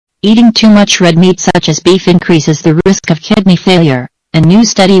Eating too much red meat such as beef increases the risk of kidney failure. A new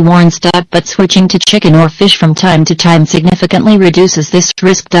study warns but switching to chicken or fish from time to time significantly reduces this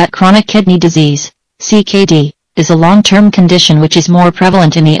risk. Chronic kidney disease, CKD, is a long-term condition which is more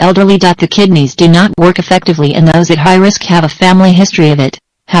prevalent in the elderly. The kidneys do not work effectively and those at high risk have a family history of it,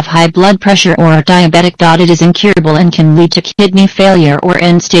 have high blood pressure or are diabetic. It is incurable and can lead to kidney failure or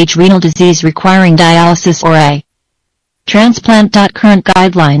end-stage renal disease requiring dialysis or a transplant. Current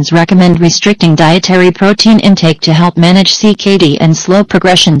guidelines recommend restricting dietary protein intake to help manage CKD and slow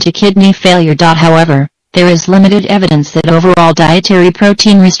progression to kidney failure. However, there is limited evidence that overall dietary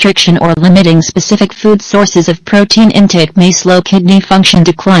protein restriction or limiting specific food sources of protein intake may slow kidney function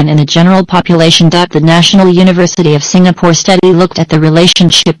decline in a general population. The National University of Singapore study looked at the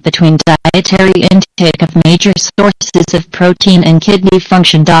relationship between dietary intake of major sources of protein and kidney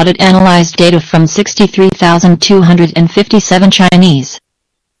function. It analyzed data from 63,257 Chinese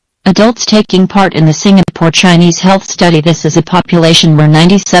adults taking part in the Singapore Chinese Health Study. This is a population where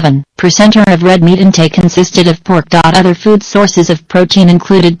 97% of red meat intake consisted of pork. Other food sources of protein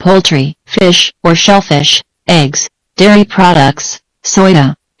included poultry, fish or shellfish, eggs, dairy products,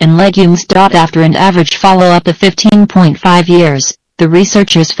 soya, and legumes. After an average follow-up of 15.5 years, the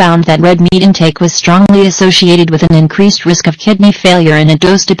researchers found that red meat intake was strongly associated with an increased risk of kidney failure in a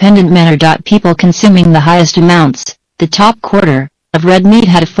dose-dependent manner. People consuming the highest amounts, the top quarter, of red meat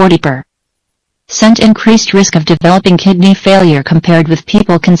had a 40% increased risk of developing kidney failure compared with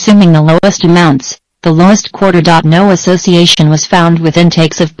people consuming the lowest amounts, the lowest quarter. No association was found with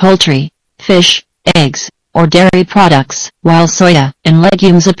intakes of poultry, fish, eggs, or dairy products, while soya and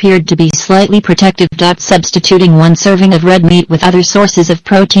legumes appeared to be slightly protective. Substituting one serving of red meat with other sources of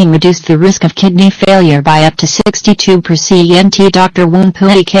protein reduced the risk of kidney failure by up to 62%. Dr. Woon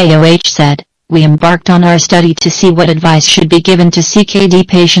Pui Koh said, "We embarked on our study to see what advice should be given to CKD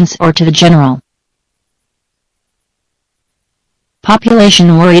patients or to the general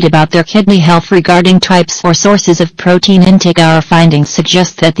population worried about their kidney health regarding types or sources of protein intake. Our findings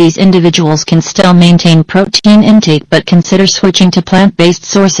suggest that these individuals can still maintain protein intake but consider switching to plant-based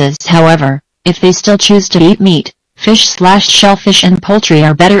sources. However, if they still choose to eat meat, fish/shellfish and poultry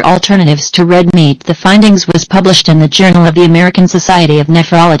are better alternatives to red meat." The findings was published in the Journal of the American Society of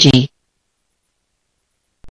Nephrology.